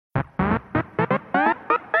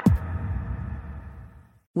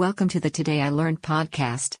Welcome to the Today I Learned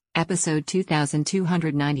podcast, episode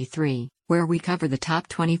 2293, where we cover the top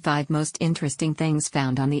 25 most interesting things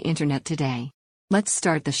found on the internet today. Let's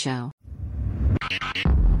start the show.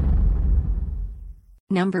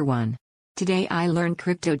 Number 1. Today I learned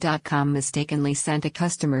Crypto.com mistakenly sent a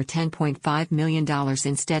customer $10.5 million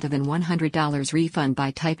instead of an $100 refund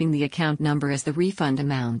by typing the account number as the refund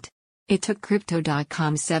amount. It took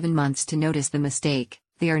Crypto.com 7 months to notice the mistake.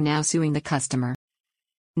 They are now suing the customer.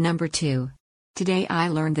 Number 2. Today I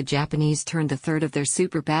learned the Japanese turned a third of their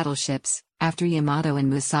super battleships, after Yamato and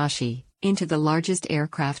Musashi, into the largest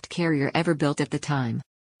aircraft carrier ever built at the time.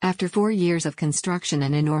 After 4 years of construction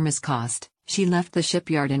and enormous cost, she left the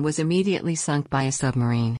shipyard and was immediately sunk by a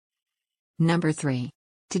submarine. Number 3.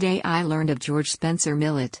 Today I learned of George Spencer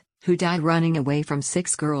Millett, who died running away from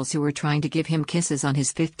 6 girls who were trying to give him kisses on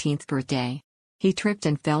his 15th birthday. He tripped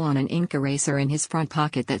and fell on an ink eraser in his front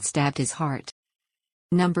pocket that stabbed his heart.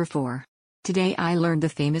 Number 4. Today I learned the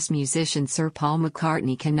famous musician Sir Paul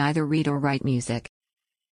McCartney can neither read or write music.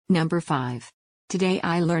 Number 5. Today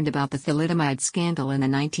I learned about the thalidomide scandal in the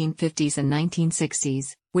 1950s and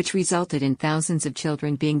 1960s, which resulted in thousands of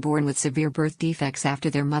children being born with severe birth defects after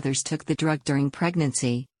their mothers took the drug during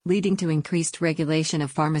pregnancy, leading to increased regulation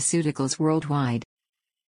of pharmaceuticals worldwide.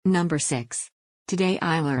 Number 6. Today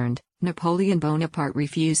I learned Napoleon Bonaparte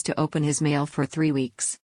refused to open his mail for 3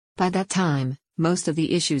 weeks. By that time, most of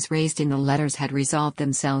the issues raised in the letters had resolved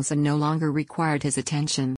themselves and no longer required his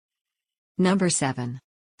attention. Number 7.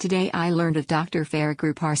 Today I learned of Dr.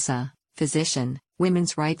 Farah Parsa, physician,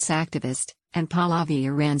 women's rights activist, and Pahlavi,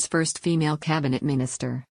 Iran's first female cabinet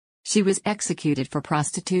minister. She was executed for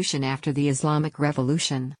prostitution after the Islamic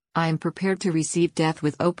Revolution. I am prepared to receive death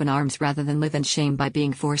with open arms rather than live in shame by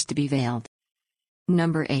being forced to be veiled.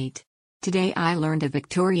 Number 8. Today I learned a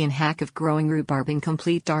Victorian hack of growing rhubarb in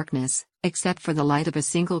complete darkness, except for the light of a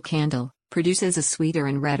single candle, produces a sweeter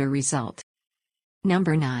and redder result.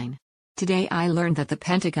 Number 9. Today I learned that the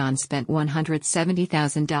Pentagon spent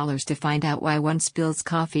 $170,000 to find out why one spills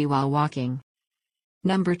coffee while walking.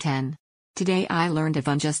 Number 10. Today I learned of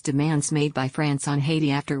unjust demands made by France on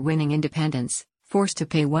Haiti after winning independence, forced to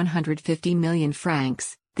pay 150 million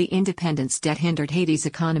francs. The independence debt hindered Haiti's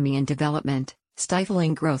economy and development,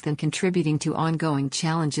 stifling growth and contributing to ongoing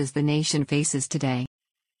challenges the nation faces today.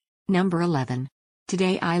 Number 11.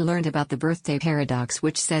 Today I learned about the birthday paradox,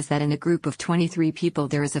 which says that in a group of 23 people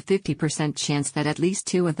there is a 50% chance that at least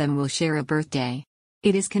 2 of them will share a birthday.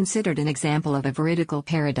 It is considered an example of a veridical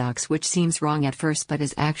paradox which seems wrong at first but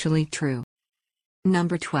is actually true.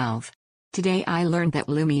 Number 12. Today I learned that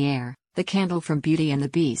Lumiere, the candle from Beauty and the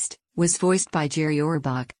Beast, was voiced by Jerry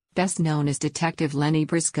Orbach, best known as Detective Lenny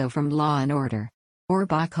Briscoe from Law and Order.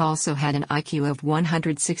 Orbach also had an IQ of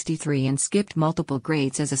 163 and skipped multiple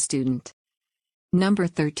grades as a student. Number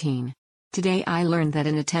 13. Today I learned that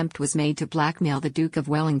an attempt was made to blackmail the Duke of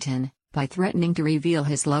Wellington, by threatening to reveal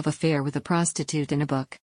his love affair with a prostitute in a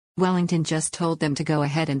book. Wellington just told them to go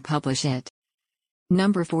ahead and publish it.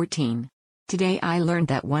 Number 14. Today I learned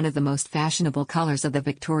that one of the most fashionable colors of the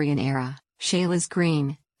Victorian era, Shaila's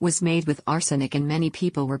green, was made with arsenic and many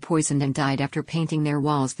people were poisoned and died after painting their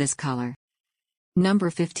walls this color. Number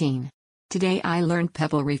 15. Today I learned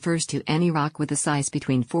pebble refers to any rock with a size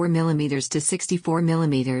between 4 mm to 64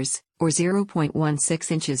 mm, or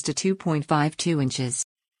 0.16 inches to 2.52 inches.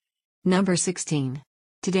 Number 16.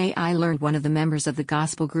 Today I learned one of the members of the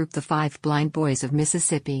gospel group the Five Blind Boys of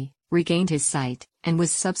Mississippi regained his sight, and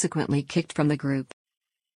was subsequently kicked from the group.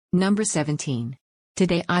 Number 17.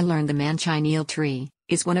 Today I learned the manchineel tree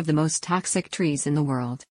is one of the most toxic trees in the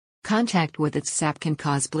world. Contact with its sap can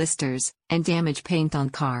cause blisters and damage paint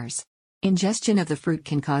on cars. Ingestion of the fruit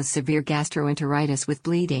can cause severe gastroenteritis with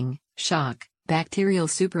bleeding, shock, bacterial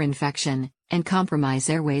superinfection, and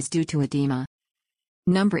compromise airways due to edema.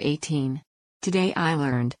 Number 18. Today I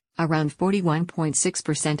learned, around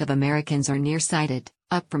 41.6% of Americans are nearsighted,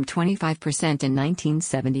 up from 25% in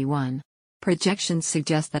 1971. Projections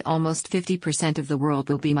suggest that almost 50% of the world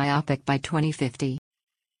will be myopic by 2050.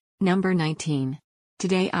 Number 19.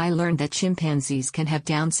 Today I learned that chimpanzees can have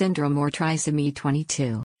Down syndrome or trisomy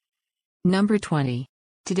 22. Number 20.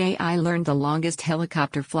 Today I learned the longest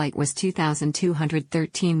helicopter flight was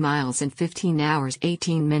 2,213 miles and 15 hours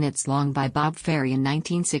 18 minutes long by Bob Ferry in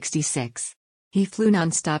 1966. He flew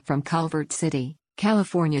non-stop from Culver City,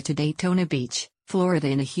 California to Daytona Beach, Florida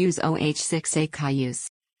in a Hughes OH-6A Cayuse.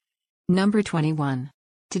 Number 21.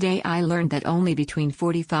 Today I learned that only between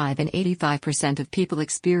 45 and 85% of people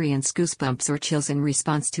experience goosebumps or chills in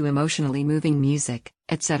response to emotionally moving music,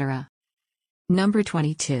 etc. Number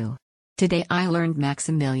 22. Today I learned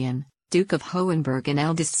Maximilian, Duke of Hohenberg and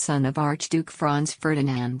eldest son of Archduke Franz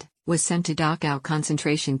Ferdinand, was sent to Dachau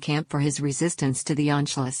concentration camp for his resistance to the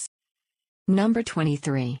Anschluss. Number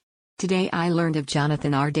 23. Today I learned of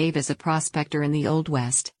Jonathan R. Davis, a prospector in the Old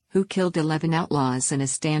West, who killed 11 outlaws in a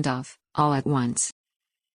standoff, all at once.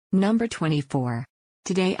 Number 24.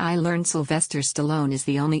 Today I learned Sylvester Stallone is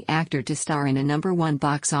the only actor to star in a #1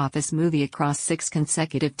 box office movie across 6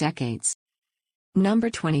 consecutive decades. Number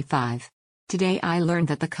 25. Today I learned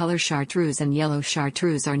that the color chartreuse and yellow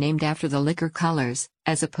chartreuse are named after the liquor colors,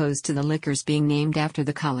 as opposed to the liquors being named after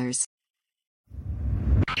the colors.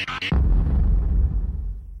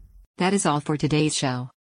 That is all for today's show.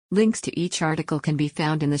 Links to each article can be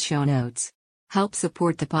found in the show notes. Help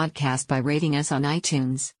support the podcast by rating us on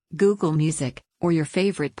iTunes, Google Music, or your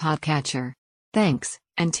favorite podcatcher. Thanks,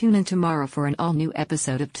 and tune in tomorrow for an all-new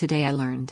episode of Today I Learned.